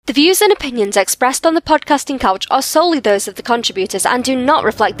The views and opinions expressed on the Podcasting Couch are solely those of the contributors and do not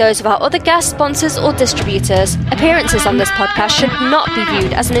reflect those of our other guests, sponsors, or distributors. Appearances on this podcast should not be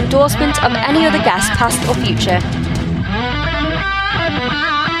viewed as an endorsement of any other guest, past or future.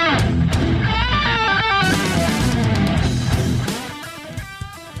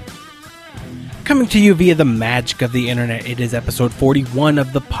 Coming to you via the magic of the internet, it is episode 41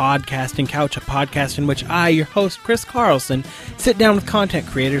 of the Podcasting Couch, a podcast in which I, your host, Chris Carlson, sit down with content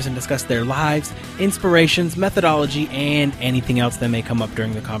creators and discuss their lives, inspirations, methodology, and anything else that may come up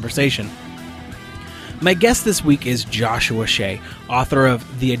during the conversation. My guest this week is Joshua Shea, author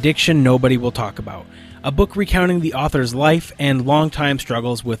of The Addiction Nobody Will Talk About, a book recounting the author's life and longtime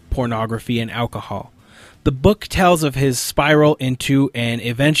struggles with pornography and alcohol. The book tells of his spiral into an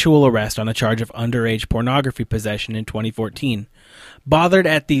eventual arrest on a charge of underage pornography possession in 2014. Bothered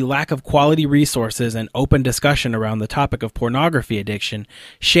at the lack of quality resources and open discussion around the topic of pornography addiction,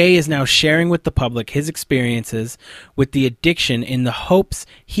 Shea is now sharing with the public his experiences with the addiction in the hopes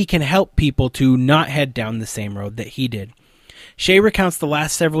he can help people to not head down the same road that he did. Shea recounts the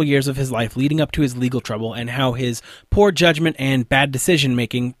last several years of his life leading up to his legal trouble and how his poor judgment and bad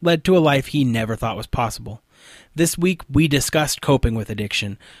decision-making led to a life he never thought was possible. This week, we discussed coping with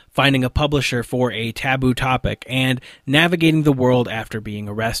addiction, finding a publisher for a taboo topic, and navigating the world after being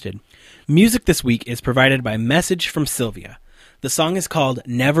arrested. Music this week is provided by Message from Sylvia. The song is called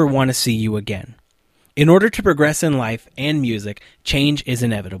Never Wanna See You Again. In order to progress in life and music, change is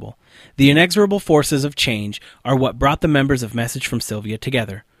inevitable. The inexorable forces of change are what brought the members of Message from Sylvia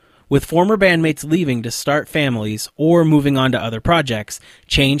together. With former bandmates leaving to start families or moving on to other projects,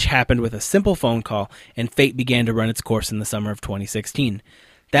 change happened with a simple phone call, and fate began to run its course in the summer of 2016.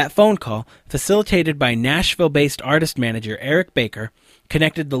 That phone call, facilitated by Nashville-based artist manager Eric Baker,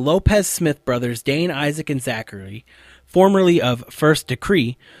 connected the Lopez Smith brothers Dane, Isaac, and Zachary, formerly of First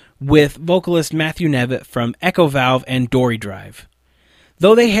Decree, with vocalist Matthew Nevitt from Echo Valve and Dory Drive.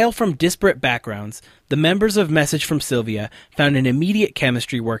 Though they hail from disparate backgrounds, the members of Message from Sylvia found an immediate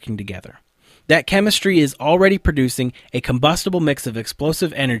chemistry working together. That chemistry is already producing a combustible mix of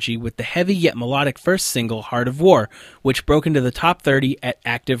explosive energy with the heavy yet melodic first single, Heart of War, which broke into the top 30 at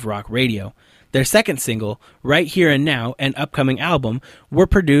Active Rock Radio. Their second single, Right Here and Now, and upcoming album were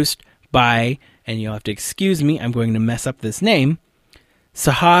produced by, and you'll have to excuse me, I'm going to mess up this name,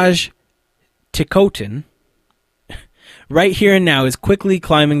 Sahaj Tikotin. Right Here and Now is quickly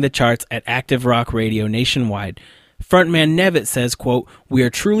climbing the charts at Active Rock Radio nationwide. Frontman Nevitt says, quote, "We are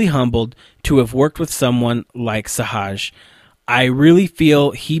truly humbled to have worked with someone like Sahaj. I really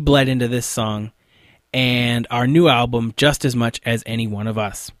feel he bled into this song and our new album just as much as any one of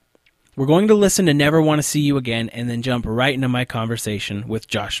us." We're going to listen to Never Want to See You Again and then jump right into my conversation with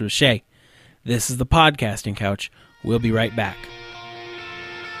Joshua Shea. This is the Podcasting Couch. We'll be right back.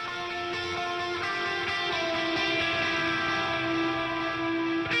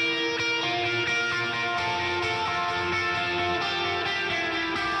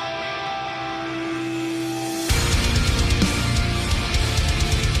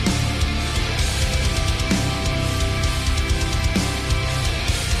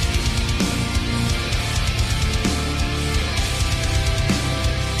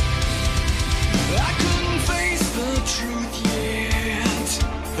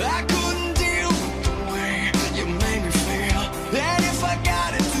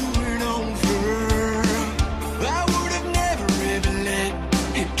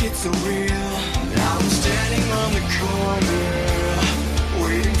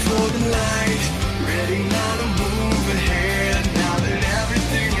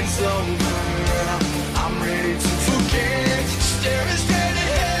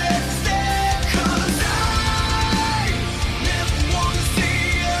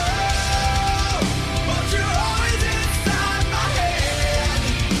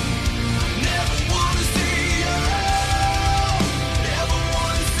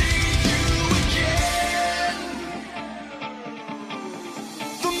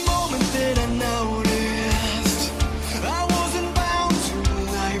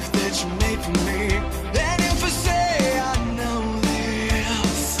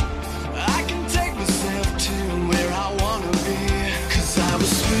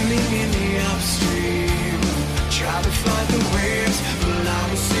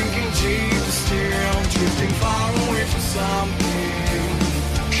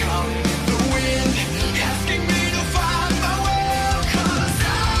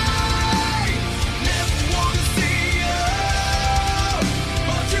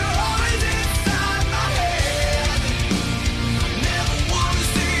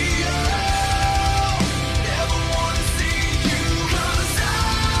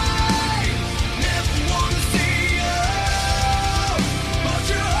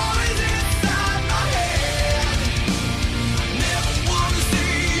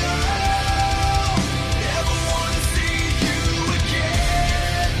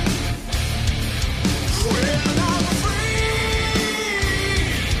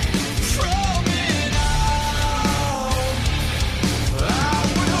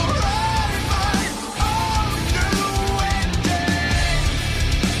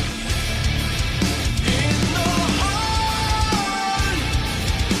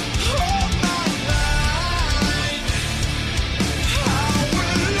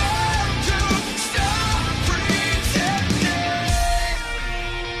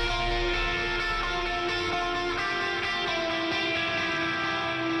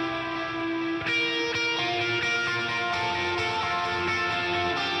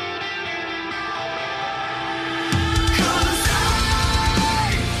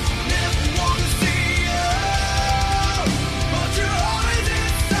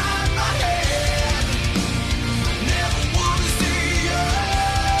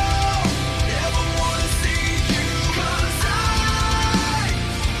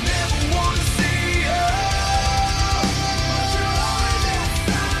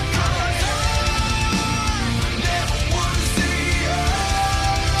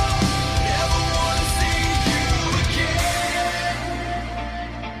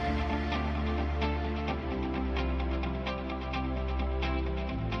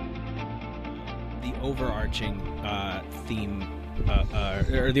 overarching theme,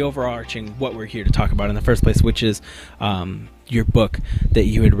 or the overarching what we're here to talk about in the first place, which is your book that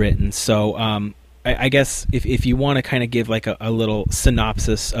you had written. So I guess if you want to kind of give like a little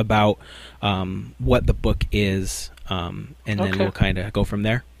synopsis about what the book is, and then we'll kind of go from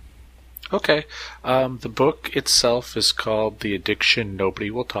there. Okay. The book itself is called The Addiction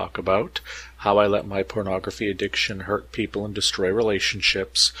Nobody Will Talk About: How I Let My Pornography Addiction Hurt People and Destroy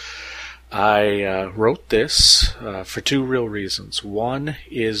Relationships. I wrote this for two real reasons. One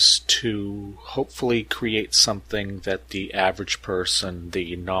is to hopefully create something that the average person,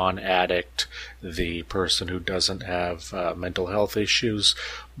 the non-addict, the person who doesn't have mental health issues,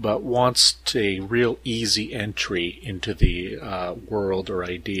 but wants a real easy entry into the world or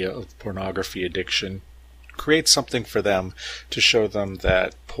idea of pornography addiction, create something for them to show them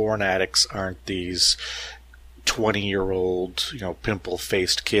that porn addicts aren't these 20-year-old,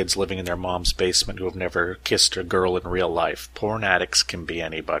 pimple-faced kids living in their mom's basement who have never kissed a girl in real life. Porn addicts can be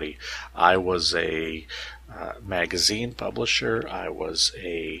anybody. I was a magazine publisher. I was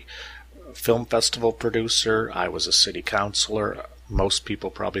a film festival producer. I was a city councilor. Most people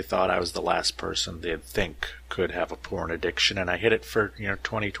probably thought I was the last person they'd think could have a porn addiction, and I hid it for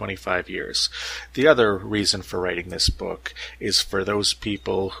 20, 25 years. The other reason for writing this book is for those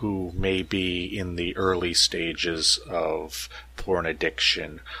people who may be in the early stages of porn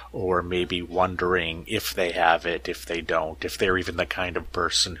addiction, or maybe wondering if they have it, if they don't, if they're even the kind of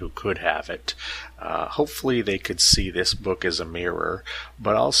person who could have it. Hopefully they could see this book as a mirror,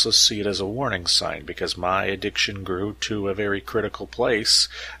 but also see it as a warning sign, because my addiction grew to a very critical place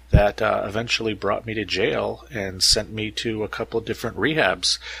that eventually brought me to jail and sent me to a couple of different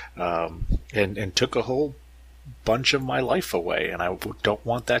rehabs, and took a whole bunch of my life away. And I don't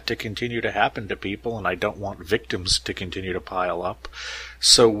want that to continue to happen to people, and I don't want victims to continue to pile up.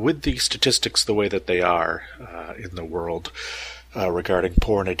 So with the statistics the way that they are in the world regarding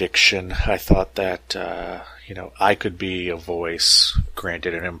porn addiction, I thought that I could be a voice,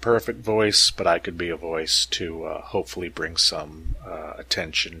 granted an imperfect voice, but I could be a voice to hopefully bring some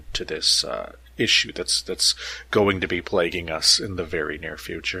attention to this issue that's going to be plaguing us in the very near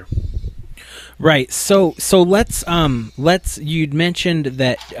future. Right. So let's you'd mentioned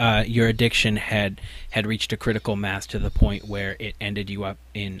that your addiction had reached a critical mass to the point where it ended you up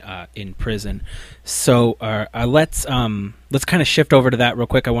in prison. So let's kind of shift over to that real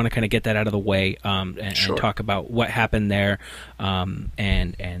quick. I want to kind of get that out of the way, and talk about what happened there, and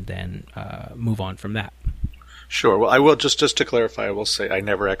then move on from that. Sure. Well, I will just to clarify, I will say I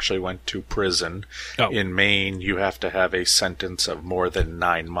never actually went to prison. Oh. In Maine, you have to have a sentence of more than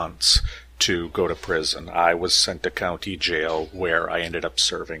 9 months to go to prison. I was sent to county jail, where I ended up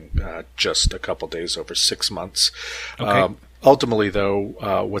serving just a couple days over 6 months. Okay. Ultimately,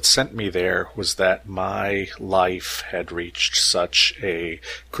 though, what sent me there was that my life had reached such a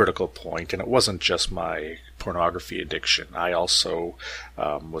critical point, and it wasn't just my pornography addiction. I also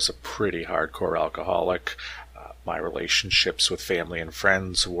was a pretty hardcore alcoholic. My relationships with family and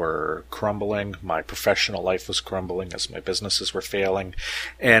friends were crumbling. My professional life was crumbling as my businesses were failing.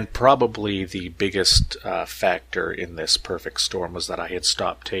 And probably the biggest factor in this perfect storm was that I had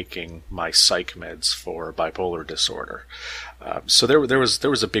stopped taking my psych meds for bipolar disorder. So there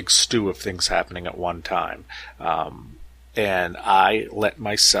was a big stew of things happening at one time. And I let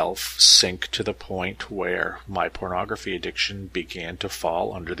myself sink to the point where my pornography addiction began to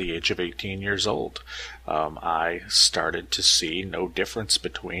fall under the age of 18 years old. I started to see no difference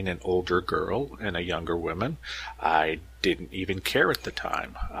between an older girl and a younger woman. I didn't even care at the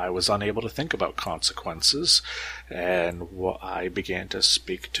time. I was unable to think about consequences, and I began to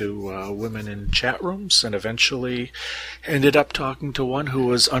speak to women in chat rooms, and eventually ended up talking to one who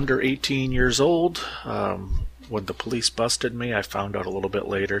was under 18 years old. When the police busted me, I found out a little bit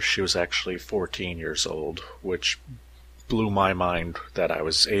later she was actually 14 years old, which blew my mind that I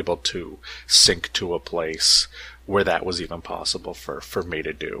was able to sink to a place where that was even possible for me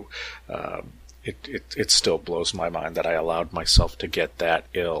to do. It still blows my mind that I allowed myself to get that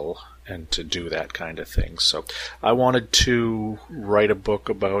ill and to do that kind of thing. So I wanted to write a book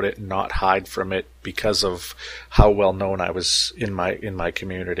about it, not hide from it, because of how well known I was in my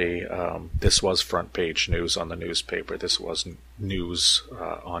community. This was front page news on the newspaper. This wasn't news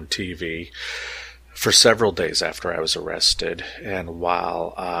on TV for several days after I was arrested. And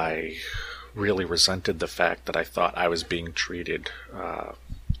while I really resented the fact that I thought I was being treated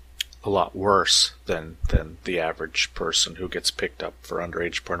a lot worse than the average person who gets picked up for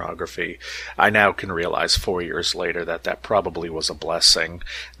underage pornography. I now can realize 4 years later that probably was a blessing,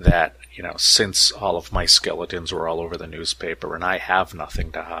 that, since all of my skeletons were all over the newspaper and I have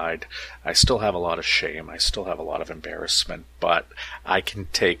nothing to hide, I still have a lot of shame, I still have a lot of embarrassment, but I can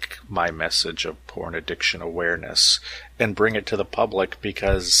take my message of porn addiction awareness and bring it to the public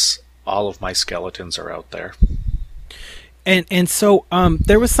because all of my skeletons are out there. And so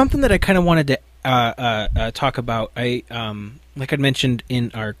there was something that I kind of wanted to talk about. Like I'd mentioned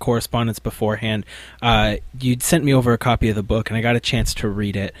in our correspondence beforehand, you'd sent me over a copy of the book, and I got a chance to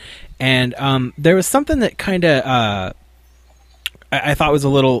read it. And there was something that kind of I thought was a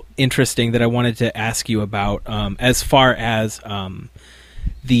little interesting that I wanted to ask you about, as far as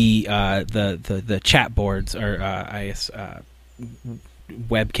the chat boards, or I guess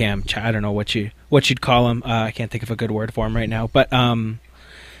webcam chat. I don't know what you'd call them. I can't think of a good word for them right now. But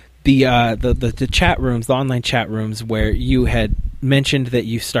the chat rooms, the online chat rooms, where you had mentioned that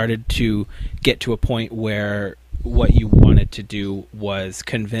you started to get to a point where what you wanted to do was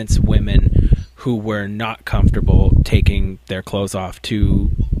convince women who were not comfortable taking their clothes off to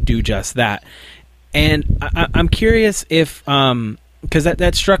do just that. And I'm curious if, because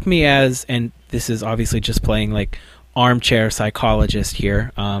that struck me as, and this is obviously just playing like armchair psychologist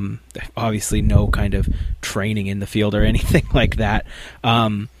here, obviously no kind of training in the field or anything like that,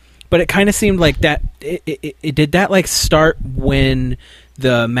 but it kind of seemed like that it did that like start when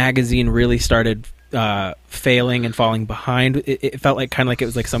the magazine really started failing and falling behind. It felt like kind of like it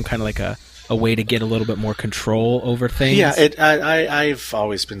was like some kind of like a way to get a little bit more control over things. Yeah, I've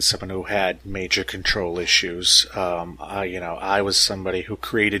always been someone who had major control issues. I was somebody who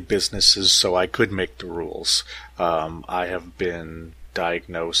created businesses so I could make the rules. I have been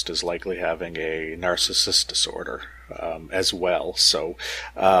diagnosed as likely having a narcissist disorder as well. So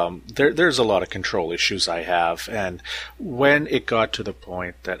there's a lot of control issues I have. And when it got to the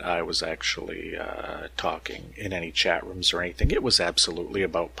point that I was actually talking in any chat rooms or anything, it was absolutely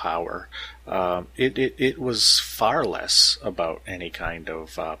about power. It was far less about any kind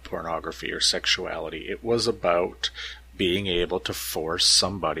of pornography or sexuality. It was about being able to force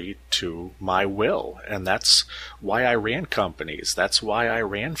somebody to my will. And that's why I ran companies. That's why I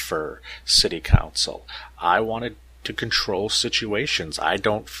ran for city council. I wanted to control situations. I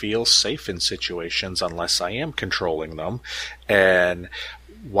don't feel safe in situations unless I am controlling them. And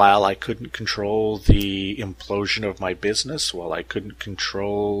while I couldn't control the implosion of my business, while I couldn't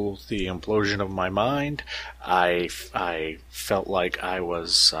control the implosion of my mind, I felt like I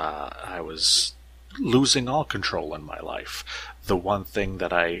was losing all control in my life. The one thing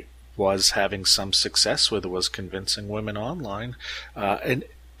that I was having some success with was convincing women online and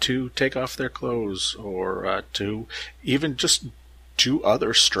to take off their clothes, or to even just do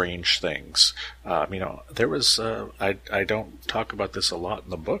other strange things. There was I don't talk about this a lot in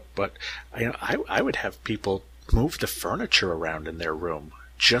the book, but I would have people move the furniture around in their room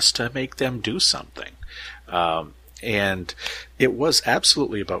just to make them do something. And it was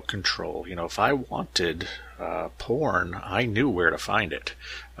absolutely about control. If I wanted porn, I knew where to find it.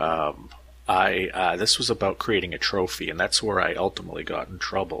 This was about creating a trophy, and that's where I ultimately got in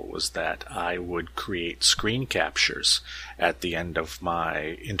trouble, was that I would create screen captures at the end of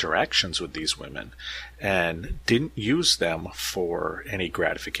my interactions with these women and didn't use them for any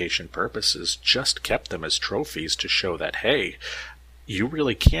gratification purposes, just kept them as trophies to show that, hey, you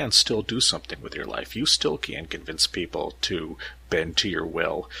really can still do something with your life. You still can convince people to bend to your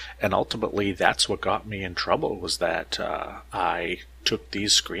will. And ultimately, that's what got me in trouble, was that I took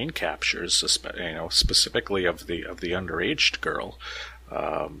these screen captures, specifically of the underage girl,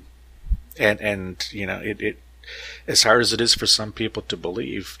 and it as hard as it is for some people to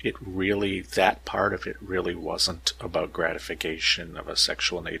believe, that part of it really wasn't about gratification of a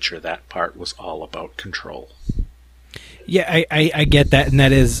sexual nature. That part was all about control. Yeah, I get that, and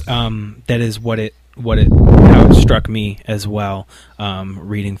that is how it struck me as well,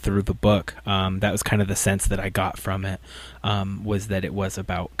 reading through the book. That was kind of the sense that I got from it, was that it was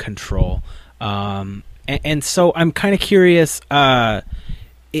about control. And so I'm kind of curious,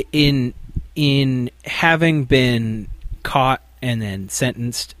 in having been caught and then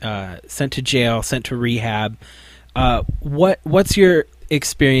sentenced, sent to jail, sent to rehab, what's your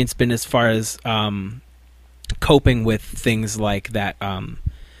experience been as far as coping with things like that,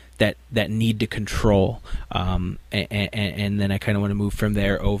 that need to control, and then I kind of want to move from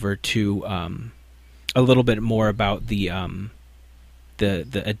there over to a little bit more about the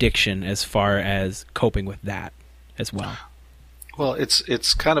addiction, as far as coping with that as well. Well,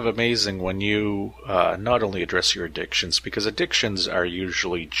 it's kind of amazing when you not only address your addictions, because addictions are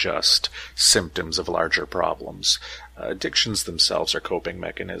usually just symptoms of larger problems. Addictions themselves are coping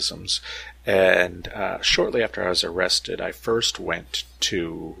mechanisms. And shortly after I was arrested, I first went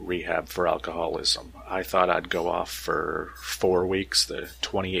to rehab for alcoholism. I thought I'd go off for 4 weeks, the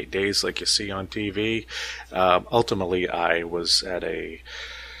 28 days like you see on TV. Ultimately, I was at a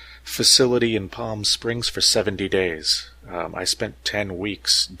facility in Palm Springs for 70 days. I spent 10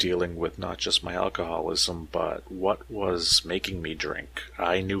 weeks dealing with not just my alcoholism, but what was making me drink.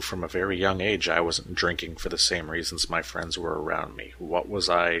 I knew from a very young age I wasn't drinking for the same reasons my friends were around me. What was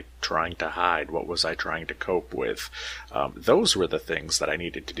I trying to hide? What was I trying to cope with? Those were the things that I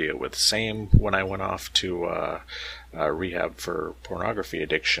needed to deal with. Same when I went off to rehab for pornography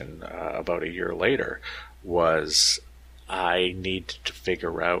addiction about a year later, was I needed to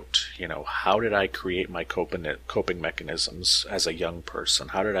figure out, how did I create my coping mechanisms as a young person?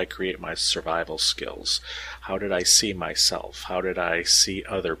 How did I create my survival skills? How did I see myself? How did I see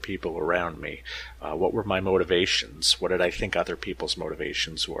other people around me? What were my motivations? What did I think other people's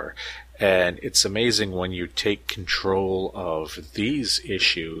motivations were? And it's amazing when you take control of these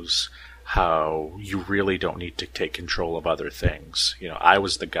issues, how you really don't need to take control of other things. I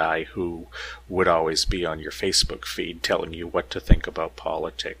was the guy who would always be on your Facebook feed telling you what to think about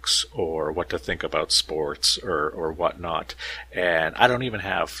politics or what to think about sports or whatnot. And I don't even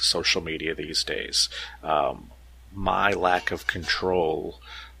have social media these days. My lack of control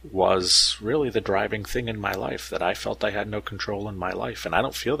was really the driving thing in my life, that I felt I had no control in my life, and I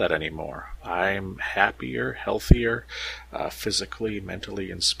don't feel that anymore. I'm happier, healthier, physically, mentally,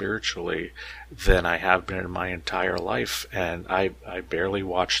 and spiritually than I have been in my entire life, and I barely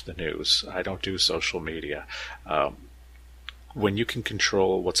watch the news. I don't do social media. When you can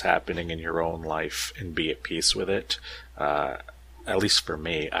control what's happening in your own life and be at peace with it, at least for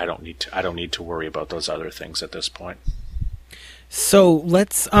me, I don't need to worry about those other things at this point. So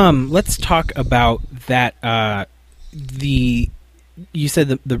let's talk about that. You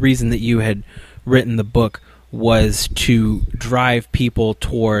said the reason that you had written the book was to drive people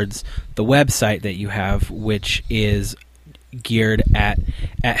towards the website that you have, which is geared at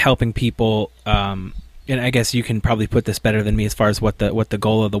helping people. And I guess you can probably put this better than me as far as what the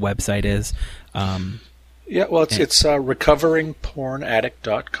goal of the website is. Yeah, well, it's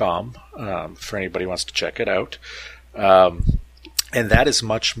recoveringpornaddict.com for anybody who wants to check it out. And that is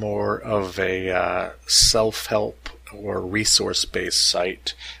much more of a self-help or resource-based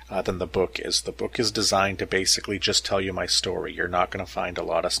site than the book is. The book is designed to basically just tell you my story. You're not going to find a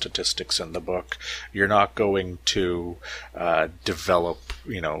lot of statistics in the book. You're not going to develop,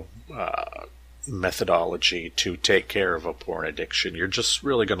 methodology to take care of a porn addiction. You're just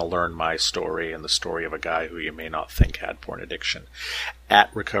really going to learn my story and the story of a guy who you may not think had porn addiction.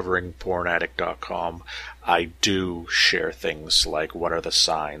 At recoveringpornaddict.com, I do share things like what are the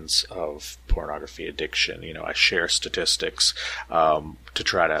signs of pornography addiction. I share statistics to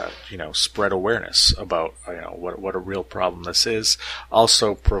try to, spread awareness about, what a real problem this is.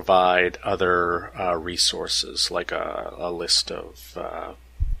 Also provide other resources like a list of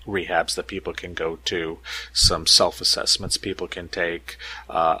rehabs that people can go to, some self-assessments people can take,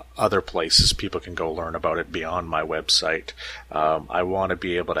 other places people can go learn about it beyond my website. I want to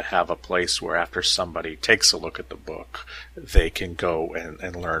be able to have a place where after somebody takes a look at the book, they can go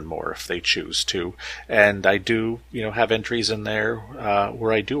and learn more if they choose to. And I do, have entries in there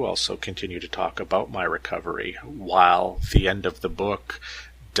where I do also continue to talk about my recovery, while the end of the book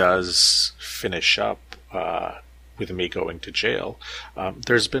does finish up with me going to jail.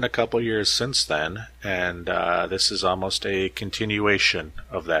 There's been a couple years since then, and this is almost a continuation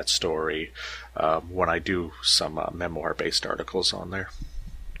of that story when I do some memoir-based articles on there.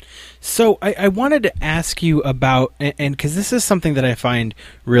 So I wanted to ask you about, and because this is something that I find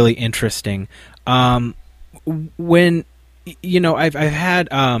really interesting, when, I've had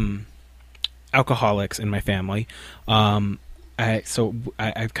alcoholics in my family, I've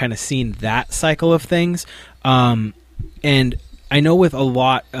kind of seen that cycle of things. And I know with a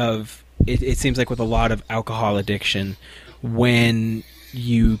lot of, it seems like with a lot of alcohol addiction, when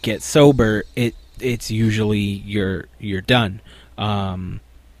you get sober, it's usually you're done.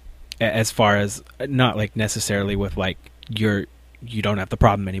 As far as not like necessarily with like you don't have the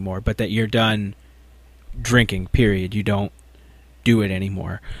problem anymore, but that you're done drinking, period. You don't do it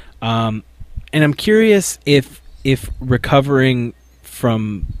anymore. And I'm curious if recovering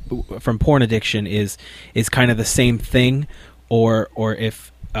from porn addiction is kind of the same thing, or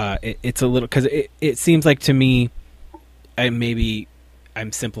if it's a little, because it seems like to me, maybe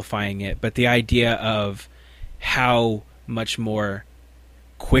I'm simplifying it, but the idea of how much more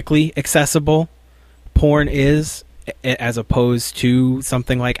quickly accessible porn is, as opposed to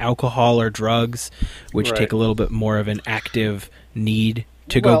something like alcohol or drugs, which Right. take a little bit more of an active need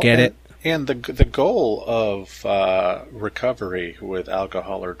to go get it. And the goal of recovery with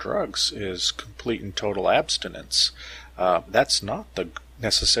alcohol or drugs is complete and total abstinence. That's not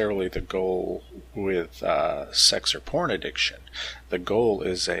necessarily the goal with sex or porn addiction. The goal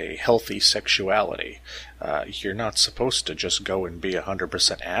is a healthy sexuality. You're not supposed to just go and be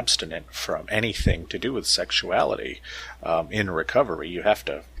 100% abstinent from anything to do with sexuality in recovery. You have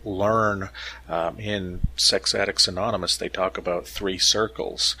to learn. In Sex Addicts Anonymous, they talk about 3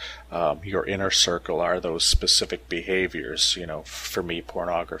 circles. Your inner circle are those specific behaviors. For me,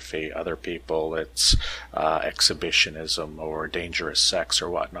 pornography. Other people, it's exhibitionism or dangerous sex or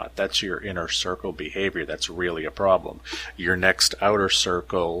whatnot. That's your inner circle behavior. That's really a problem. Your next outer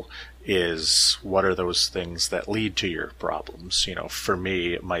circle is what are those things that lead to your problems. For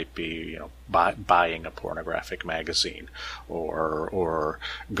me, it might be buying a pornographic magazine or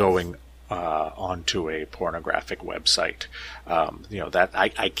going onto a pornographic website. That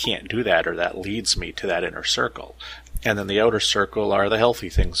I can't do that, or that leads me to that inner circle. And then the outer circle are the healthy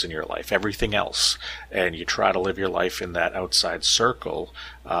things in your life, everything else. And you try to live your life in that outside circle.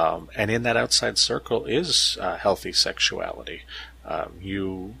 And in that outside circle is healthy sexuality.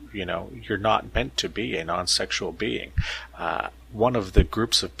 You're not meant to be a non-sexual being. One of the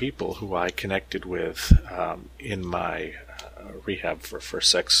groups of people who I connected with in my rehab for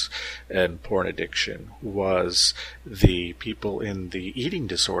sex and porn addiction was the people in the eating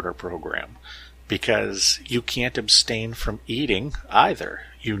disorder program. Because you can't abstain from eating either.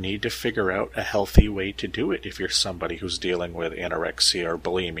 You need to figure out a healthy way to do it if you're somebody who's dealing with anorexia or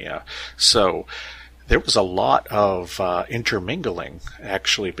bulimia. So there was a lot of intermingling,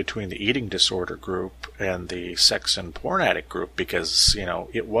 actually, between the eating disorder group and the sex and porn addict group, because,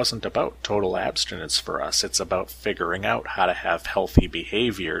 it wasn't about total abstinence for us. It's about figuring out how to have healthy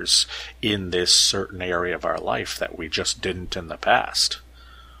behaviors in this certain area of our life that we just didn't in the past.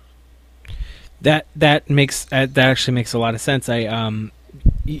 That actually makes a lot of sense. I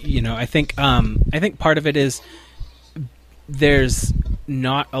think part of it is there's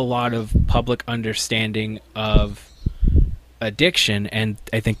not a lot of public understanding of addiction, and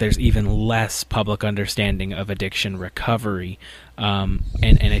I think there's even less public understanding of addiction recovery. And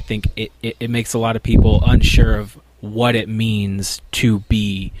I think it makes a lot of people unsure of what it means to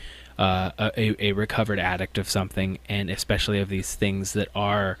be a recovered addict of something, and especially of these things that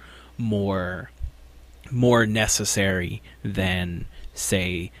are more necessary than,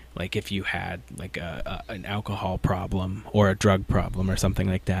 say, like if you had like an alcohol problem or a drug problem or something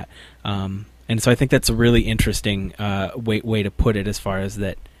like that. And so I think that's a really interesting way to put it, as far as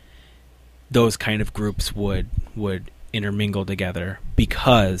that those kind of groups would intermingle together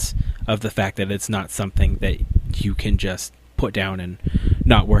because of the fact that it's not something that you can just put down and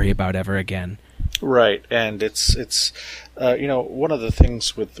not worry about ever again. Right, and it's one of the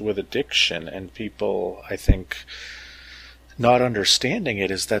things with addiction and people, I think, not understanding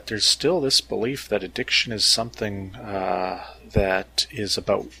it, is that there's still this belief that addiction is something that is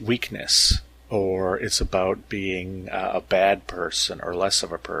about weakness, or it's about being a bad person or less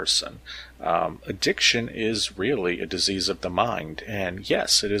of a person. Addiction is really a disease of the mind, and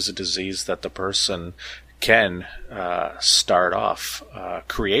yes, it is a disease that the person can start off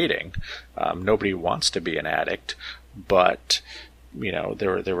creating. Nobody wants to be an addict, but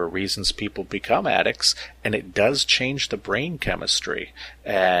there were reasons people become addicts, and it does change the brain chemistry.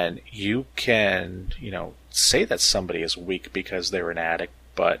 And you can, say that somebody is weak because they're an addict,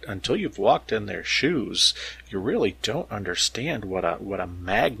 but until you've walked in their shoes, you really don't understand what a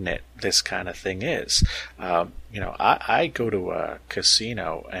magnet this kind of thing is. I go to a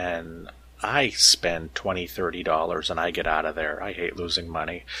casino and I spend $20, $30 and I get out of there. I hate losing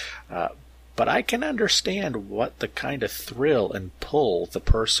money. But I can understand what the kind of thrill and pull the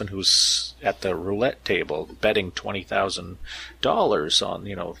person who's at the roulette table betting $20,000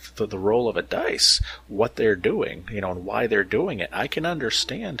 on, the roll of a dice, what they're doing, and why they're doing it. I can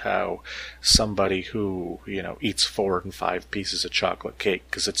understand how somebody who, eats 4 and 5 pieces of chocolate cake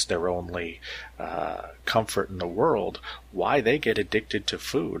because it's their only comfort in the world, why they get addicted to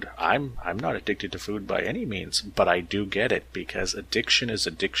food. I'm not addicted to food by any means, but I do get it because addiction is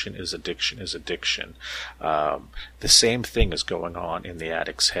addiction is addiction is addiction. The same thing is going on in the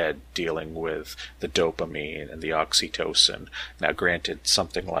addict's head, dealing with the dopamine and the oxytocin. Now, granted,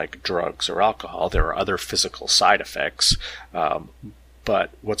 something like drugs or alcohol, there are other physical side effects,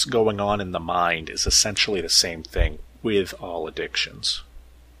 but what's going on in the mind is essentially the same thing with all addictions.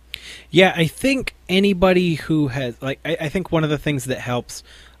 Yeah, I think anybody who has, like, I think one of the things that helps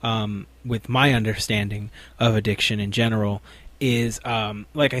with my understanding of addiction in general is,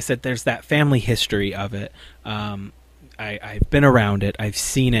 like I said, there's that family history of it. I've been around it. I've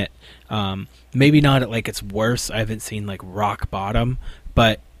seen it. Maybe not at like its worst. I haven't seen like rock bottom,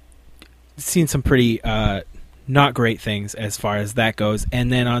 but seen some pretty not great things as far as that goes.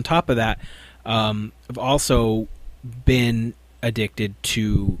 And then on top of that, I've also been addicted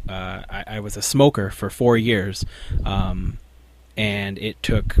to. I was a smoker for 4 years, and it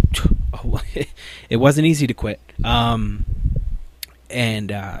took. It wasn't easy to quit. And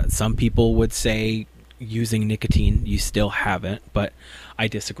some people would say using nicotine you still haven't, but I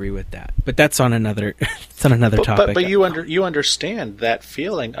disagree with that. But that's on another topic. But you understand that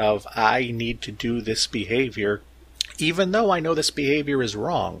feeling of I need to do this behavior even though I know this behavior is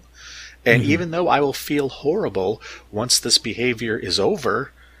wrong. And even though I will feel horrible once this behavior is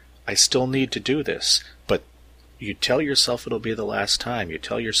over, I still need to do this. But you tell yourself it'll be the last time. You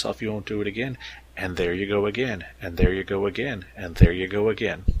tell yourself you won't do it again. And there you go again. And there you go again. And there you go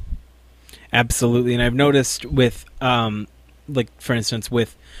again. Absolutely. And I've noticed with, like, for instance,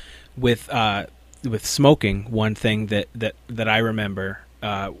 with smoking, one thing that I remember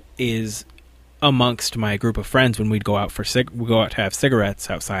is amongst my group of friends when we'd go out to have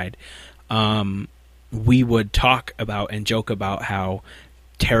cigarettes outside, we would talk about and joke about how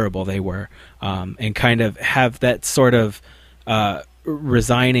terrible they were, and kind of have that sort of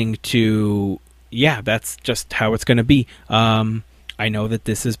resigning to, yeah, that's just how it's going to be. I know that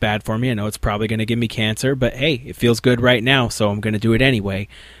this is bad for me. I know it's probably going to give me cancer, but hey, it feels good right now, so I'm going to do it anyway.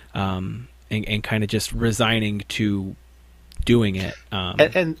 And kind of just resigning to doing it.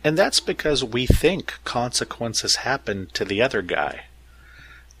 And that's because we think consequences happen to the other guy.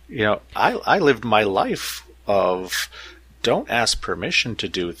 You know, I lived my life of don't ask permission to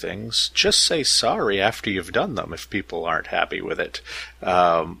do things. Just say sorry after you've done them if people aren't happy with it.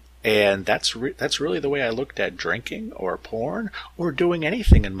 And that's really the way I looked at drinking or porn or doing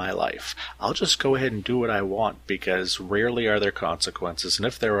anything in my life. I'll just go ahead and do what I want because rarely are there consequences. And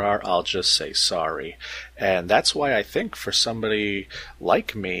if there are, I'll just say sorry. And that's why I think for somebody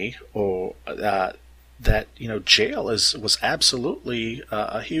like me, or that, you know, jail was absolutely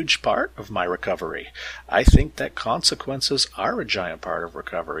a huge part of my recovery. I think that consequences are a giant part of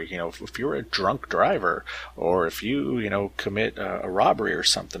recovery. You know, if you're a drunk driver, or if you commit a robbery or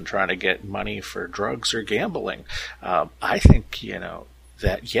something trying to get money for drugs or gambling, I think,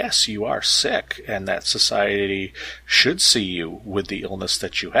 that yes, you are sick and that society should see you with the illness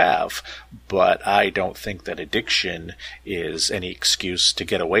that you have, but I don't think that addiction is any excuse to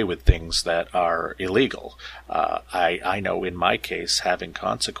get away with things that are illegal. I know in my case, having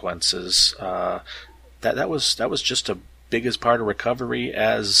consequences, that was just as big as part of recovery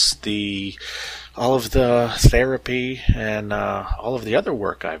as all of the therapy and all of the other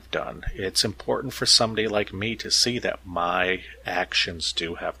work I've done. It's important for somebody like me to see that my actions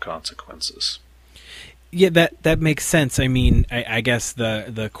do have consequences. Yeah, that makes sense. I mean, I guess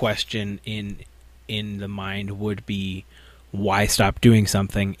the question in the mind would be, why stop doing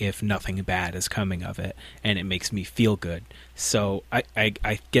something if nothing bad is coming of it and it makes me feel good? So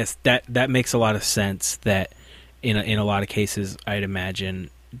I guess that makes a lot of sense, that in a lot of cases I'd imagine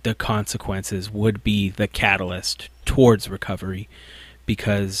the consequences would be the catalyst towards recovery,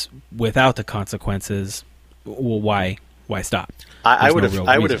 because without the consequences, well, why stop? I would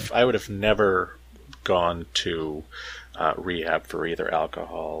have never gone to rehab for either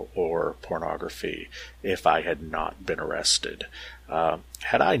alcohol or pornography if I had not been arrested.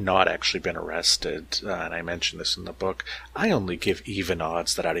 Had I not actually been arrested, and I mentioned this in the book, I only give even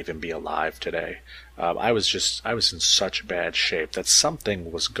odds that I'd even be alive today. I was in such bad shape that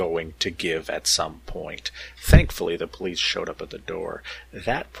something was going to give at some point. Thankfully, the police showed up at the door.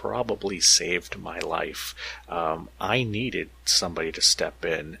 That probably saved my life. I needed somebody to step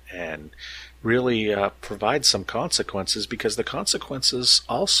in and really provide some consequences, because the consequences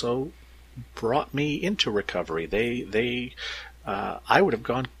also brought me into recovery. I would have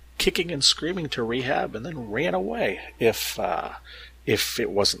gone kicking and screaming to rehab and then ran away if it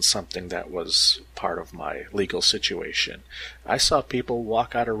wasn't something that was part of my legal situation. I saw people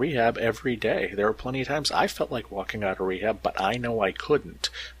walk out of rehab every day. There were plenty of times I felt like walking out of rehab, but I know I couldn't,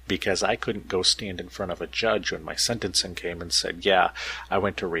 because I couldn't go stand in front of a judge when my sentencing came and said, yeah, I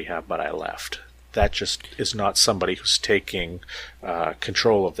went to rehab, but I left. That just is not somebody who's taking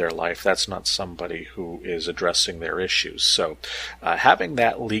control of their life. That's not somebody who is addressing their issues. So having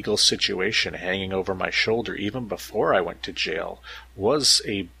that legal situation hanging over my shoulder even before I went to jail was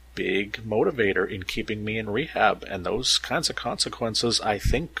a big motivator in keeping me in rehab. And those kinds of consequences, I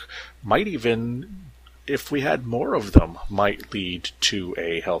think, might even, if we had more of them, might lead to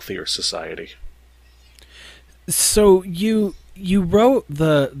a healthier society. So you wrote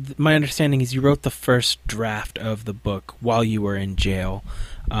my understanding is you wrote the first draft of the book while you were in jail.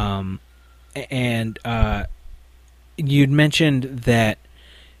 And you'd mentioned that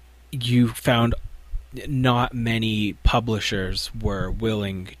you found not many publishers were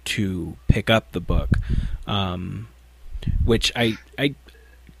willing to pick up the book, which I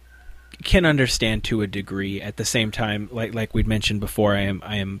can understand to a degree. At the same time, like we'd mentioned before, I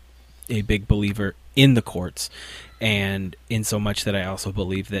am a big believer in the courts, and in so much that I also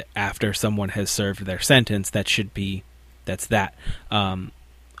believe that after someone has served their sentence, that's that.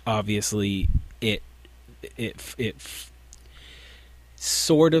 Obviously, it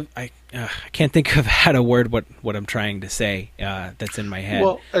sort of, I can't think of how to word what I'm trying to say that's in my head.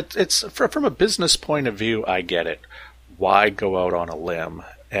 Well, it's from a business point of view, I get it. Why go out on a limb?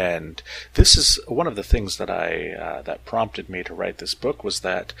 And this is one of the things that that prompted me to write this book, was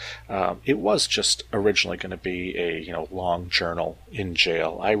that it was just originally going to be a long journal in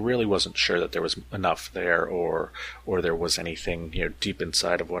jail. I really wasn't sure that there was enough there, or there was anything deep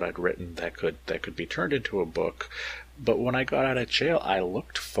inside of what I'd written that could be turned into a book. But when I got out of jail, I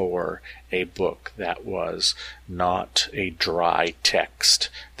looked for a book that was not a dry text,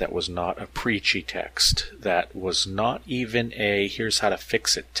 that was not a preachy text, that was not even a here's how to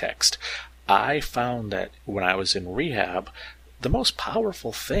fix it text. I found that when I was in rehab, the most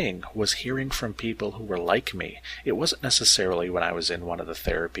powerful thing was hearing from people who were like me. It wasn't necessarily when I was in one of the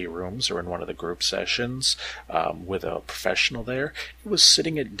therapy rooms or in one of the group sessions with a professional there. It was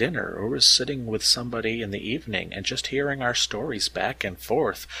sitting at dinner, or was sitting with somebody in the evening and just hearing our stories back and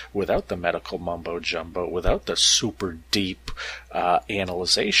forth without the medical mumbo-jumbo, without the super deep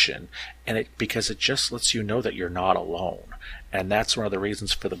analyzation. And because it just lets you know that you're not alone. And that's one of the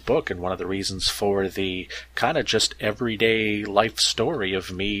reasons for the book, and one of the reasons for the kind of just everyday life story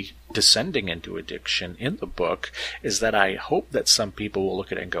of me descending into addiction in the book, is that I hope that some people will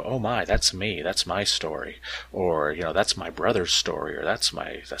look at it and go, oh my, that's me, that's my story. Or, that's my brother's story, or that's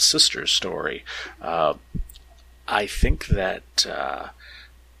my sister's story. I think that,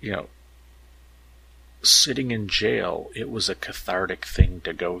 sitting in jail, it was a cathartic thing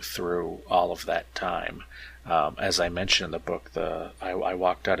to go through all of that time. As I mentioned in the book, I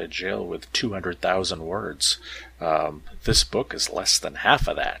walked out of jail with 200,000 words. This book is less than half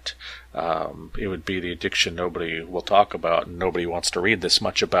of that. It would be the addiction nobody will talk about, and nobody wants to read this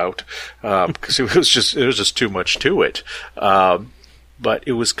much about, because it was just too much to it. But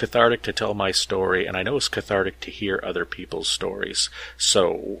it was cathartic to tell my story, and I know it's cathartic to hear other people's stories.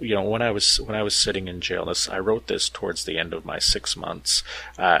 So, when I was sitting in jail, I wrote this towards the end of my 6 months.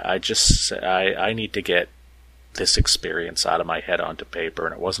 I need to get this experience out of my head onto paper,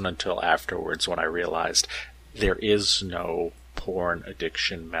 and it wasn't until afterwards when I realized there is no porn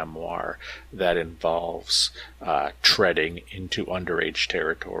addiction memoir that involves treading into underage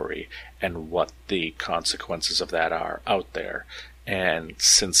territory and what the consequences of that are out there. And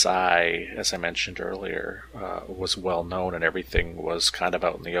since I, as I mentioned earlier, was well known and everything was kind of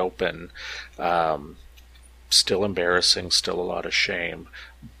out in the open, still embarrassing, still a lot of shame,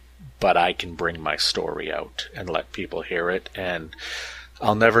 but I can bring my story out and let people hear it. And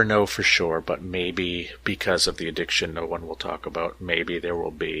I'll never know for sure, but maybe because of the addiction no one will talk about, maybe there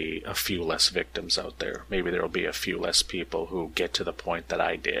will be a few less victims out there. Maybe there will be a few less people who get to the point that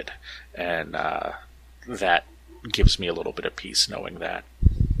I did. And that gives me a little bit of peace knowing that.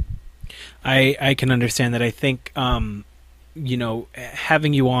 I can understand that. I think,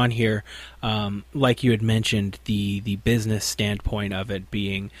 having you on here, like you had mentioned, the business standpoint of it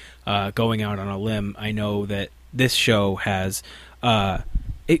being going out on a limb, I know that this show has a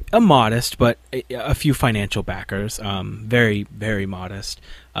modest, but a few financial backers, very, very modest.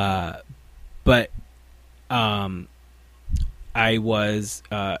 But I was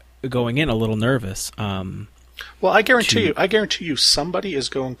going in a little nervous. Well, I guarantee you somebody is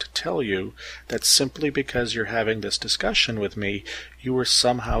going to tell you that simply because you're having this discussion with me, you were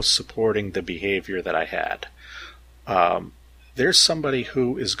somehow supporting the behavior that I had. There's somebody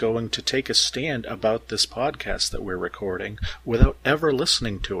who is going to take a stand about this podcast that we're recording without ever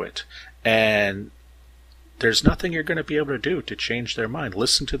listening to it. And there's nothing you're going to be able to do to change their mind.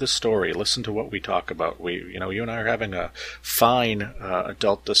 Listen to the story. Listen to what we talk about. You and I are having a fine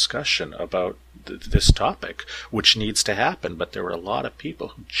adult discussion about this topic, which needs to happen. But there are a lot of people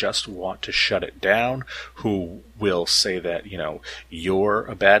who just want to shut it down, who will say that, you're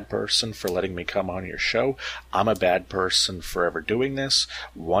a bad person for letting me come on your show. I'm a bad person for ever doing this.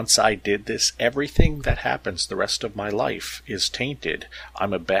 Once I did this, everything that happens the rest of my life is tainted.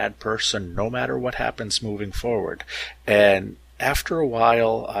 I'm a bad person no matter what happens moving forward. And after a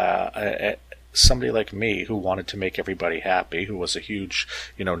while, somebody like me who wanted to make everybody happy, who was a huge,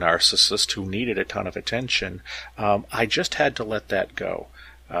 narcissist who needed a ton of attention, I just had to let that go.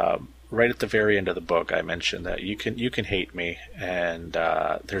 Right at the very end of the book, I mentioned that you can hate me, and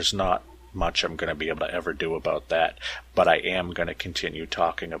there's not much I'm going to be able to ever do about that, but I am going to continue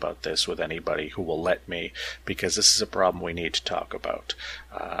talking about this with anybody who will let me, because this is a problem we need to talk about.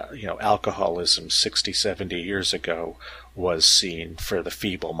 Alcoholism 60, 70 years ago was seen for the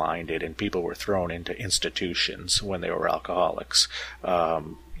feeble-minded, and people were thrown into institutions when they were alcoholics.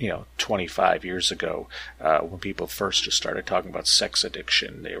 25 years ago, when people first just started talking about sex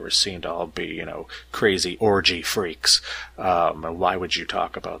addiction, they were seen to all be, crazy orgy freaks. And why would you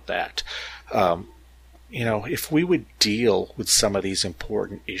talk about that? If we would deal with some of these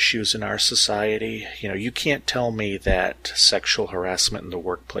important issues in our society, you can't tell me that sexual harassment in the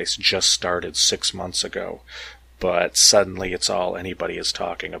workplace just started 6 months ago, but suddenly it's all anybody is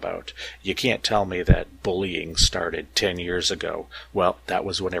talking about. You can't tell me that bullying started 10 years ago. Well, that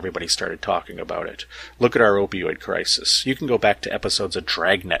was when everybody started talking about it. Look at our opioid crisis. You can go back to episodes of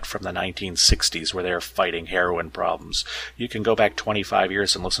Dragnet from the 1960s where they were fighting heroin problems. You can go back 25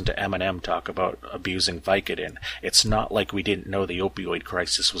 years and listen to Eminem talk about abusing Vicodin. It's not like we didn't know the opioid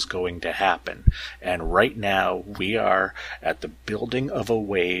crisis was going to happen. And right now, we are at the building of a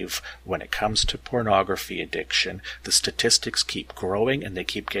wave when it comes to pornography addiction. The statistics keep growing and they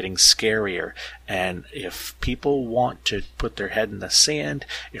keep getting scarier. And if people want to put their head in the sand,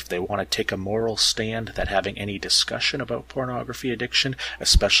 if they want to take a moral stand that having any discussion about pornography addiction,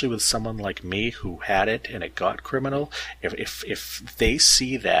 especially with someone like me who had it and it got criminal, if they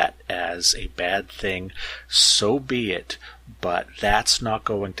see that as a bad thing, so be it. But that's not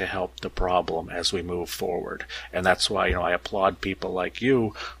going to help the problem as we move forward. And that's why, I applaud people like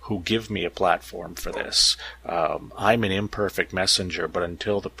you who give me a platform for this. I'm an imperfect messenger, but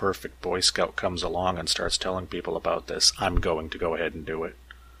until the perfect Boy Scout comes along and starts telling people about this, I'm going to go ahead and do it.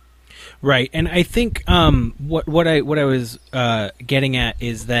 Right. And I think what I was getting at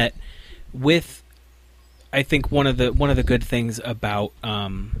is that I think one of the good things about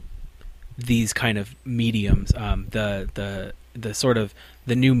these kind of mediums, the sort of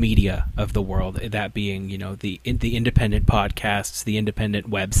the new media of the world, that being, the independent podcasts, the independent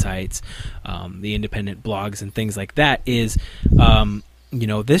websites, the independent blogs and things like that, is,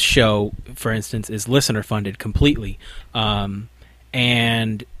 this show, for instance, is listener funded completely.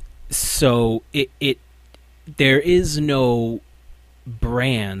 And so there is no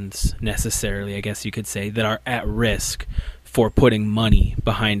brands necessarily, I guess you could say, that are at risk for putting money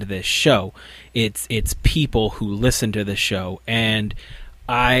behind this show. It's people who listen to the show. And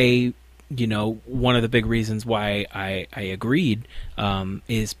one of the big reasons why I agreed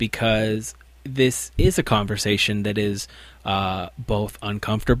is because this is a conversation that is both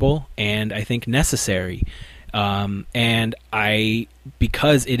uncomfortable and I think necessary. And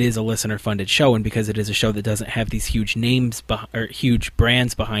because it is a listener-funded show, and because it is a show that doesn't have these huge names or huge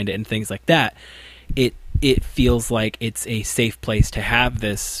brands behind it and things like that, it feels like it's a safe place to have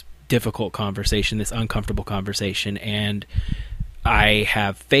this difficult conversation, this uncomfortable conversation. And I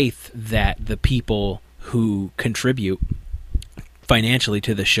have faith that the people who contribute financially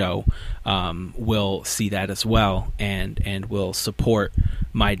to the show will see that as well, and will support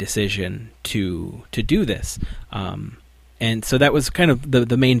my decision to do this. And so that was kind of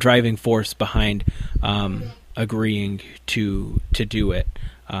the main driving force behind agreeing to do it.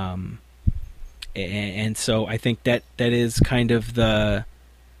 And so I think that is kind of the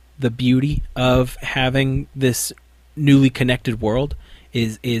beauty of having this newly connected world,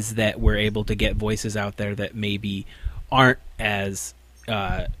 is that we're able to get voices out there that maybe aren't as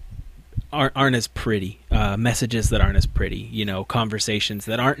pretty, messages that aren't as pretty, conversations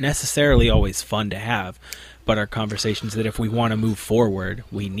that aren't necessarily always fun to have, but are conversations that if we want to move forward,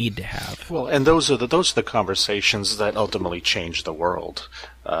 we need to have. Well, and those are the conversations that ultimately change the world.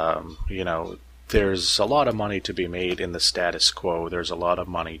 There's a lot of money to be made in the status quo. There's a lot of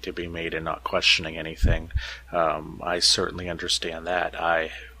money to be made in not questioning anything. I certainly understand that.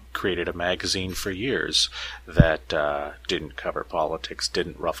 I created a magazine for years that didn't cover politics,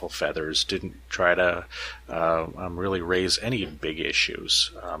 didn't ruffle feathers, didn't try to really raise any big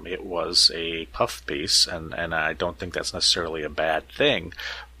issues. It was a puff piece, and I don't think that's necessarily a bad thing,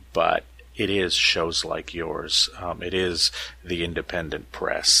 but it is shows like yours. It is the independent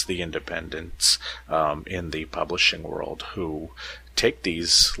press, the independents in the publishing world who take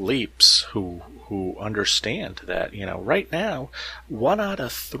these leaps, who understand that, right now, 1 out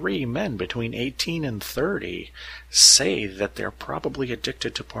of 3 men between 18 and 30 say that they're probably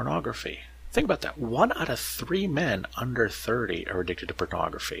addicted to pornography. Think about that. 1 out of 3 men under 30 are addicted to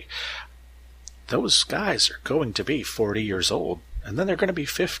pornography. Those guys are going to be 40 years old, and then they're going to be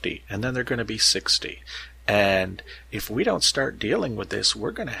 50, and then they're going to be 60. And if we don't start dealing with this,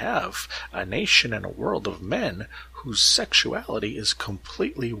 we're going to have a nation and a world of men whose sexuality is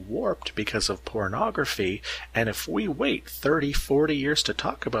completely warped because of pornography. And if we wait 30, 40 years to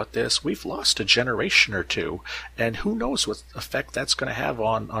talk about this, we've lost a generation or two. And who knows what effect that's going to have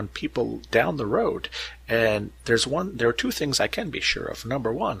on people down the road. And there are 2 things I can be sure of.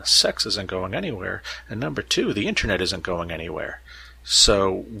 Number 1, sex isn't going anywhere. And number 2, the internet isn't going anywhere.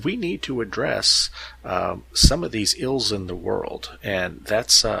 So we need to address some of these ills in the world, and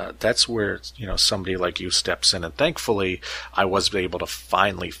that's where somebody like you steps in. And thankfully, I was able to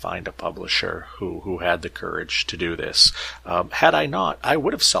finally find a publisher who had the courage to do this. Had I not, I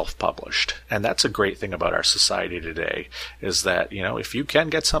would have self-published, and that's a great thing about our society today. Is that if you can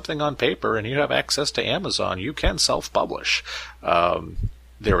get something on paper and you have access to Amazon, you can self-publish.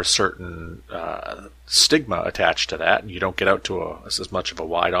 There are certain stigma attached to that, and you don't get out to as much of a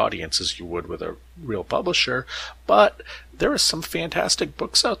wide audience as you would with a real publisher. But there are some fantastic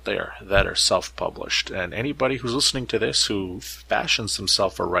books out there that are self-published, and anybody who's listening to this who fashions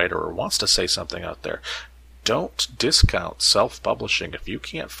himself a writer or wants to say something out there, don't discount self-publishing if you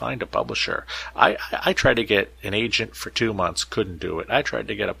can't find a publisher. I tried to get an agent for 2 months, couldn't do it. I tried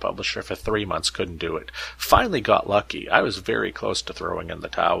to get a publisher for 3 months, couldn't do it. Finally got lucky. I was very close to throwing in the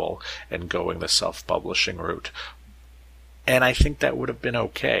towel and going the self-publishing route. And I think that would have been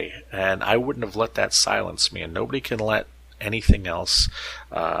okay. And I wouldn't have let that silence me. And nobody can let anything else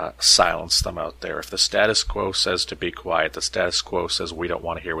silence them out there. If the status quo says to be quiet, the status quo says we don't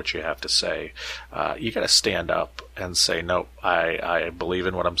want to hear what you have to say, you got to stand up and say, no, I believe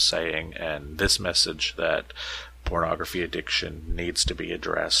in what I'm saying, and this message that pornography addiction needs to be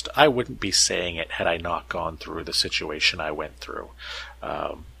addressed. I wouldn't be saying it had I not gone through the situation I went through.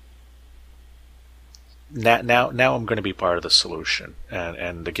 Now I'm going to be part of the solution,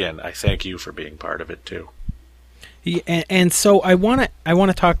 and again, I thank you for being part of it too. Yeah, and so I want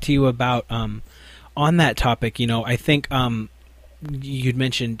to talk to you about on that topic. I think you'd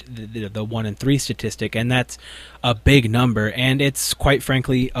mentioned the 1 in 3 statistic, and that's a big number, and it's quite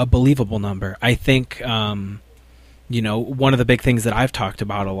frankly a believable number. I think one of the big things that I've talked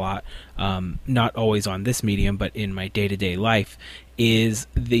about a lot, not always on this medium, but in my day-to-day life, is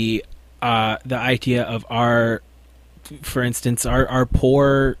the idea of our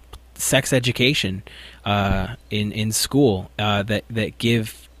poor sex education in school that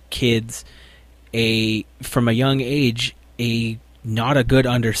give kids from a young age not a good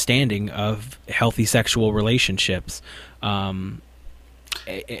understanding of healthy sexual relationships. And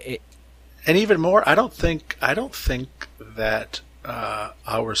even more, I don't think that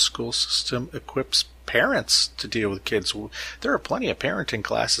our school system equips parents to deal with kids. There are plenty of parenting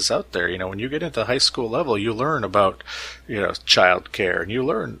classes out there. When you get into high school level, you learn about, child care, and you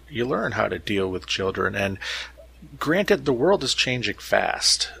learn how to deal with children. And granted, the world is changing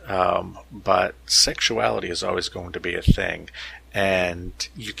fast, but sexuality is always going to be a thing. And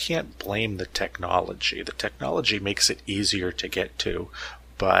you can't blame the technology. The technology makes it easier to get to,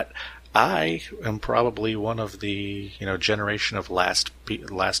 but I am probably one of the generation of last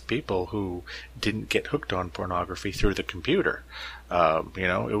people who didn't get hooked on pornography through the computer.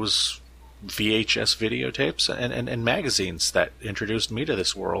 It was VHS videotapes and magazines that introduced me to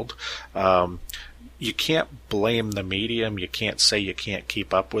this world. You can't blame the medium. You can't say you can't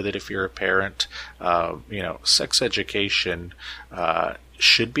keep up with it if you're a parent. Sex education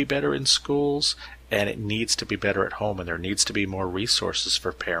should be better in schools. And it needs to be better at home, and there needs to be more resources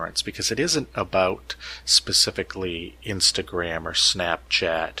for parents, because it isn't about specifically Instagram or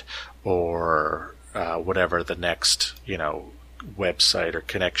Snapchat or whatever the next, website or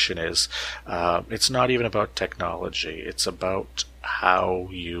connection is. It's not even about technology. It's about how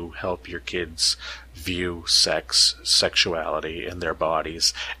you help your kids view sexuality in their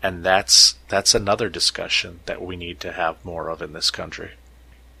bodies. And that's another discussion that we need to have more of in this country.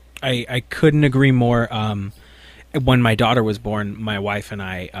 I couldn't agree more. When my daughter was born, my wife and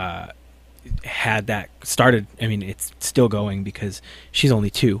I had that started. I mean, it's still going because she's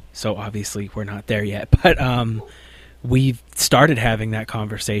only 2, so obviously we're not there yet. But we've started having that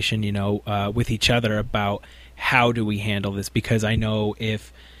conversation, with each other about how do we handle this, because I know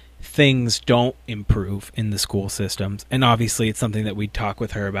if things don't improve in the school systems, and obviously it's something that we'd talk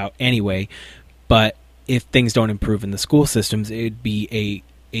with her about anyway, but if things don't improve in the school systems, it'd be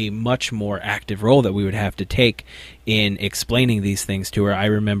a much more active role that we would have to take in explaining these things to her. I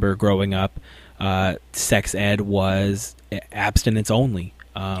remember growing up, sex ed was abstinence only.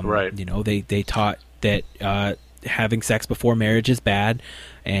 Right. They taught that having sex before marriage is bad,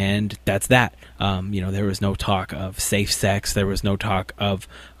 and that's that. There was no talk of safe sex. There was no talk of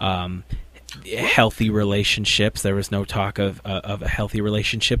healthy relationships. There was no talk of healthy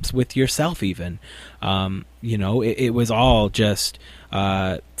relationships with yourself even. It was all just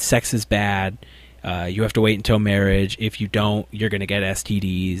sex is bad. You have to wait until marriage. If you don't, you're going to get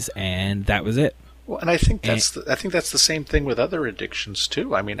STDs, and that was it. Well, and I think that's the same thing with other addictions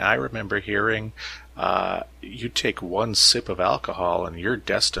too. I mean, I remember hearing you take one sip of alcohol and you're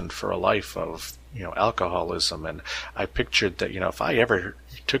destined for a life of alcoholism. And I pictured that if I ever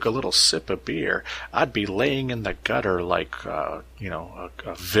took a little sip of beer, I'd be laying in the gutter like a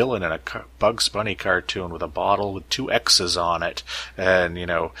villain in a Bugs Bunny cartoon with a bottle with 2 X's on it, and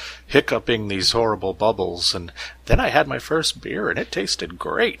hiccuping these horrible bubbles. And then I had my first beer and it tasted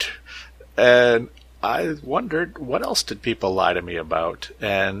great. And I wondered, what else did people lie to me about?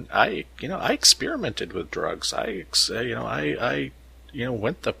 And I experimented with drugs. I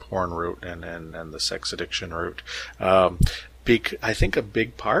went the porn route and the sex addiction route. I think a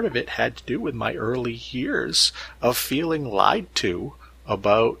big part of it had to do with my early years of feeling lied to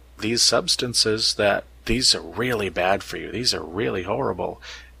about these substances, that these are really bad for you. These are really horrible.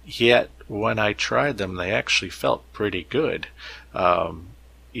 Yet when I tried them, they actually felt pretty good.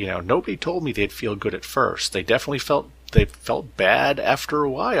 Nobody told me they'd feel good at first. They definitely felt bad after a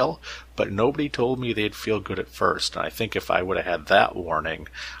while, but nobody told me they'd feel good at first. And I think if I would have had that warning,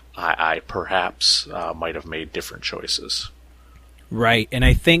 I perhaps might have made different choices. Right, and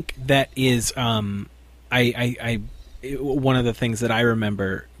I think that is one of the things that I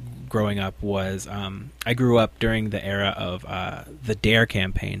remember growing up was I grew up during the era of the DARE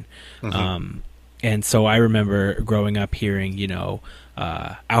campaign. Mm-hmm. And so I remember growing up hearing,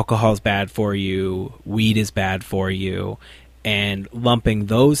 alcohol's bad for you, weed is bad for you, and lumping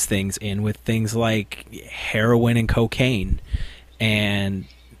those things in with things like heroin and cocaine. And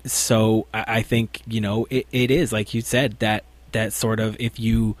so I think, it is, like you said, that sort of, if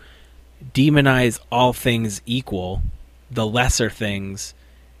you demonize all things equal, the lesser things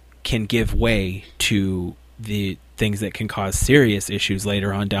can give way to the things that can cause serious issues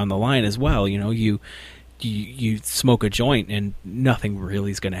later on down the line as well. You smoke a joint and nothing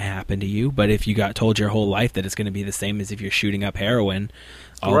really is going to happen to you, but if you got told your whole life that it's going to be the same as if you're shooting up heroin,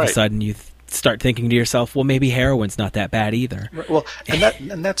 all of a sudden you start thinking to yourself, well, maybe heroin's not that bad either. Well,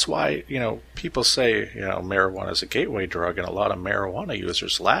 and that's why people say marijuana is a gateway drug, and a lot of marijuana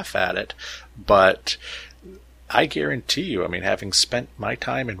users laugh at it, but I guarantee you, having spent my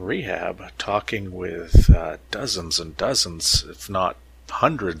time in rehab talking with dozens and dozens, if not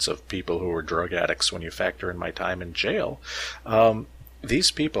hundreds of people who were drug addicts when you factor in my time in jail,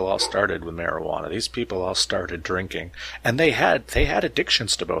 these people all started with marijuana. These people all started drinking, and they had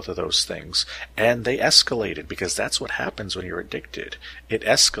addictions to both of those things, and they escalated, because that's what happens when you're addicted. It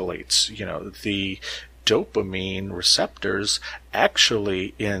escalates. The dopamine receptors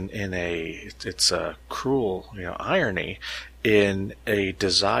actually it's a cruel irony, in a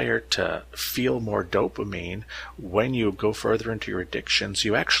desire to feel more dopamine, when you go further into your addictions,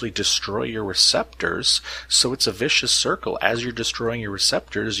 you actually destroy your receptors. So it's a vicious circle. As you're destroying your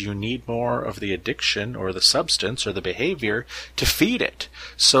receptors, you need more of the addiction or the substance or the behavior to feed it.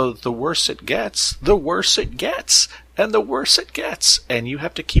 So the worse it gets, the worse it gets. And the worse it gets, and you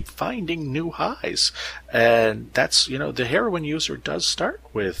have to keep finding new highs. And that's, the heroin user does start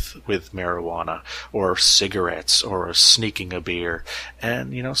with marijuana or cigarettes or sneaking a beer.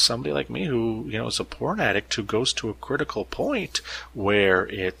 And, somebody like me who, is a porn addict, who goes to a critical point where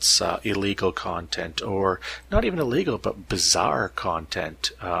it's illegal content, or not even illegal, but bizarre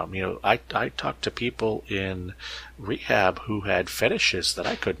content. I talk to people in rehab who had fetishes that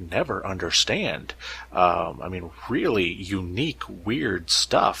I could never understand. Really unique, weird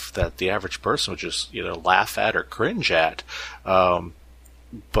stuff that the average person would just laugh at or cringe at.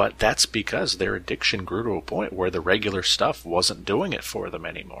 But that's because their addiction grew to a point where the regular stuff wasn't doing it for them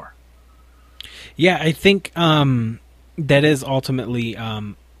anymore. Yeah, I think that is ultimately,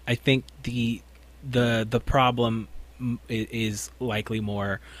 I think the problem is likely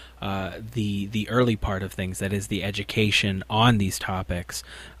more the early part of things, that is the education on these topics.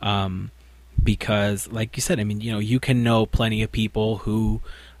 Because, like you said, you can know plenty of people who,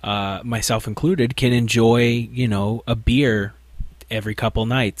 myself included, can enjoy, a beer every couple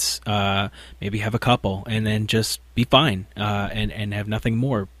nights, maybe have a couple, and then just be fine, and have nothing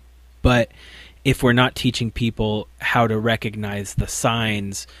more. But if we're not teaching people how to recognize the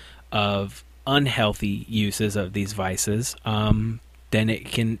signs of unhealthy uses of these vices, then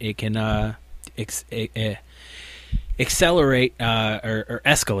it can accelerate or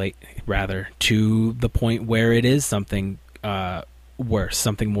escalate rather to the point where it is something worse,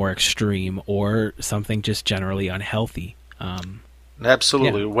 something more extreme, or something just generally unhealthy.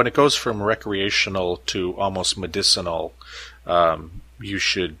 Absolutely. Yeah. When it goes from recreational to almost medicinal,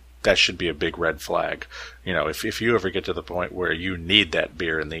 that should be a big red flag. You know, if you ever get to the point where you need that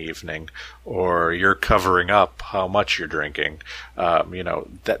beer in the evening, or you're covering up how much you're drinking,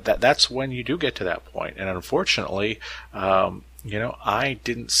 that's when you do get to that point. And unfortunately, I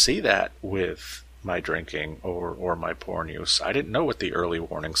didn't see that with my drinking or my porn use. I didn't know what the early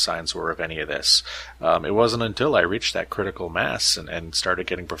warning signs were of any of this. It wasn't until I reached that critical mass and started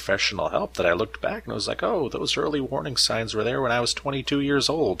getting professional help that I looked back and was like, oh, those early warning signs were there when I was 22 years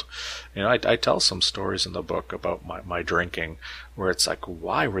old. You know, I tell some stories in the book about my drinking where it's like,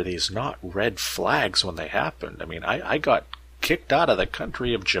 why were these not red flags when they happened? I mean, I got kicked out of the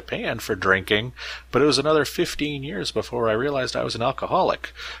country of Japan for drinking, but it was another 15 years before I realized I was an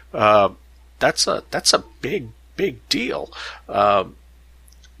alcoholic. That's a big deal.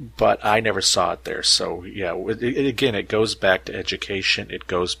 But I never saw it there. So yeah, again, it goes back to education. It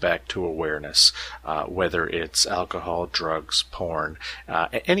goes back to awareness, whether it's alcohol, drugs, porn,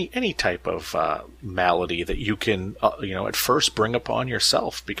 any type of malady that you can, at first bring upon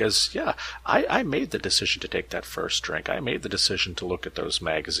yourself. Because yeah, I made the decision to take that first drink. I made the decision to look at those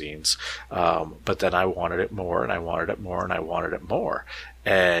magazines. But then I wanted it more, and I wanted it more, and I wanted it more,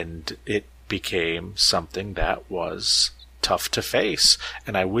 and it became something that was tough to face,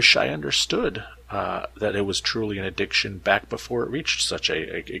 and I wish I understood that it was truly an addiction back before it reached such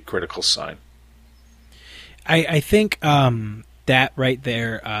a critical sign. I think that right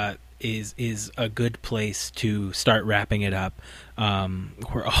there is a good place to start wrapping it up.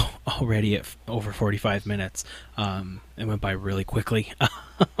 We're already at over 45 minutes. It went by really quickly.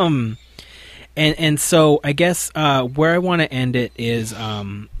 And so I guess where I want to end it is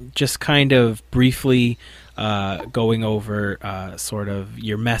just kind of briefly going over sort of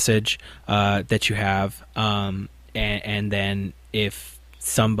your message that you have, and then if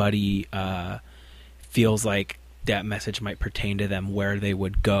somebody feels like that message might pertain to them, where they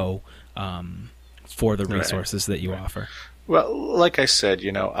would go for the resources that you offer. Well, like I said,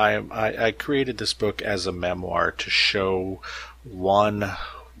 I created this book as a memoir to show one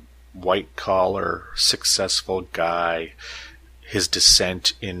white-collar, successful guy his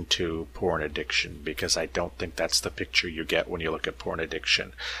descent into porn addiction, because I don't think that's the picture you get when you look at porn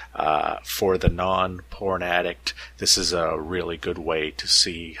addiction. For the non-porn addict, this is a really good way to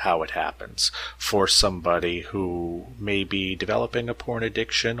see how it happens. For somebody who may be developing a porn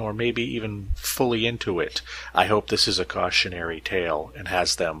addiction or maybe even fully into it, I hope this is a cautionary tale and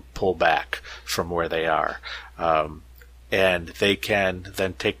has them pull back from where they are. And they can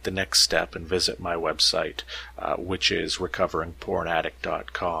then take the next step and visit my website, which is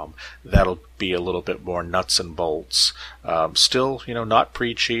recoveringpornaddict.com. That'll be a little bit more nuts and bolts. Still, not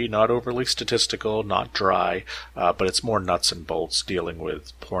preachy, not overly statistical, not dry, but it's more nuts and bolts dealing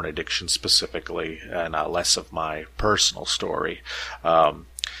with porn addiction specifically, and less of my personal story.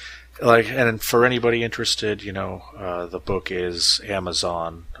 And for anybody interested, the book is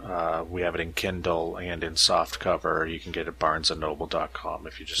Amazon. We have it in Kindle and in softcover. You can get it at barnesandnoble.com.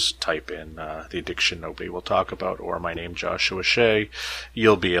 If you just type in The Addiction Nobody Will Talk About or my name, Joshua Shea,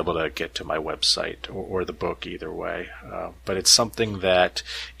 you'll be able to get to my website or the book either way. But it's something that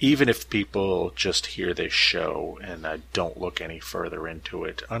even if people just hear this show and don't look any further into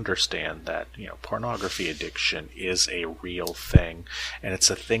it, understand that pornography addiction is a real thing, and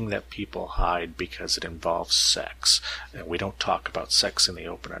it's a thing that people hide because it involves sex. And we don't talk about sex in the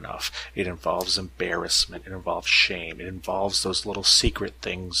open enough. It involves embarrassment. It involves shame. It involves those little secret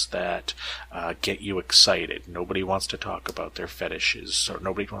things that get you excited. Nobody wants to talk about their fetishes, or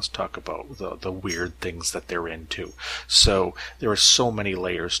nobody wants to talk about the weird things that they're into. So there are so many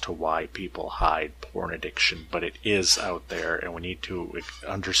layers to why people hide porn addiction, but it is out there, and we need to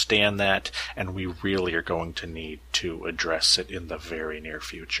understand that, and we really are going to need to address it in the very near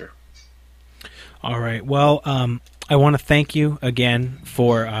future. All right. Well, I want to thank you again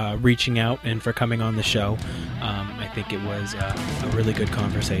for reaching out and for coming on the show. I think it was a really good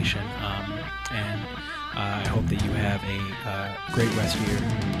conversation, and I hope that you have a great rest of your day.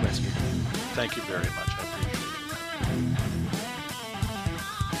 Thank you very much. I appreciate it.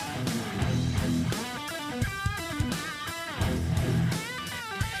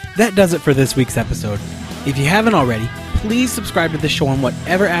 That does it for this week's episode. If you haven't already, please subscribe to the show on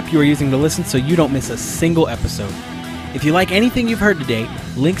whatever app you are using to listen so you don't miss a single episode. If you like anything you've heard today,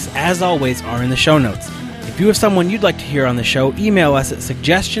 links, as always, are in the show notes. If you have someone you'd like to hear on the show, email us at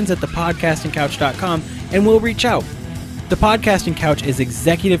suggestions@thepodcastingcouch.com and we'll reach out. The Podcasting Couch is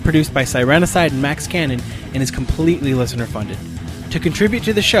executive produced by Sirenicide and Max Cannon and is completely listener-funded. To contribute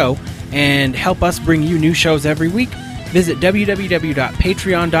to the show and help us bring you new shows every week, visit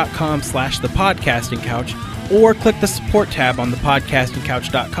www.patreon.com/thepodcastingcouch or click the support tab on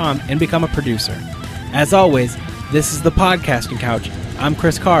thepodcastingcouch.com and become a producer. As always, this is The Podcasting Couch. I'm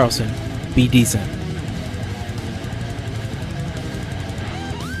Chris Carlson. Be decent.